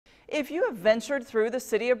If you have ventured through the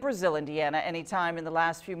city of Brazil, Indiana, anytime in the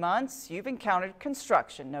last few months, you've encountered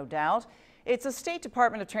construction, no doubt. It's a State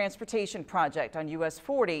Department of Transportation project on US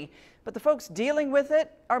 40, but the folks dealing with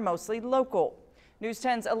it are mostly local. News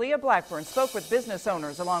 10's Aaliyah Blackburn spoke with business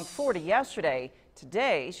owners along 40 yesterday.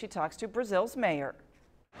 Today, she talks to Brazil's mayor.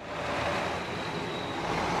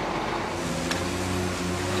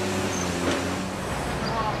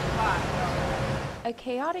 A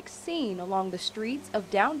chaotic scene along the streets of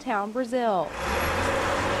downtown Brazil.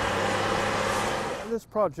 This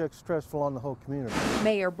project's stressful on the whole community.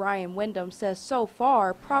 Mayor Brian Wyndham says so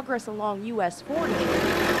far, progress along US 40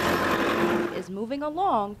 is moving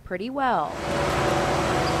along pretty well.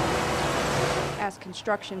 As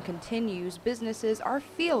construction continues, businesses are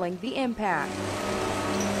feeling the impact.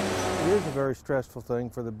 It is a very stressful thing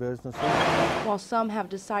for the businesses. While some have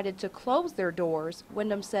decided to close their doors,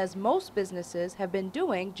 Wyndham says most businesses have been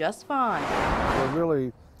doing just fine. They're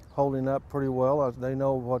really holding up pretty well. They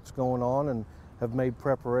know what's going on and have made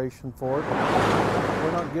preparation for it.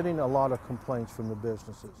 We're not getting a lot of complaints from the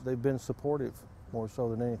businesses. They've been supportive, more so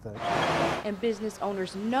than anything. And business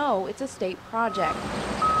owners know it's a state project,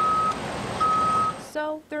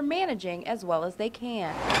 so they're managing as well as they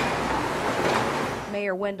can.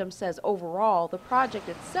 Mayor Wyndham says overall, the project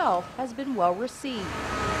itself has been well received.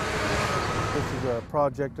 This is a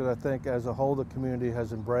project that I think as a whole the community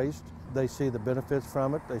has embraced. They see the benefits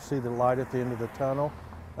from it. They see the light at the end of the tunnel.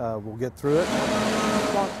 We'll get through it.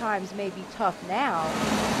 While times may be tough now,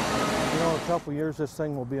 you know, in a couple of years this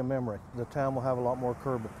thing will be a memory. The town will have a lot more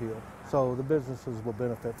curb appeal. So the businesses will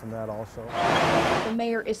benefit from that also. The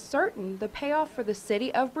mayor is certain the payoff for the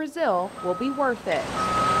city of Brazil will be worth it.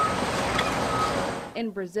 In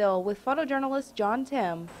Brazil, with photojournalist John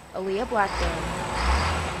Tim, Aaliyah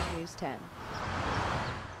Blackburn, News 10.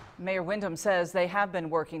 Mayor Wyndham says they have been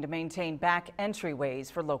working to maintain back entryways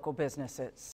for local businesses.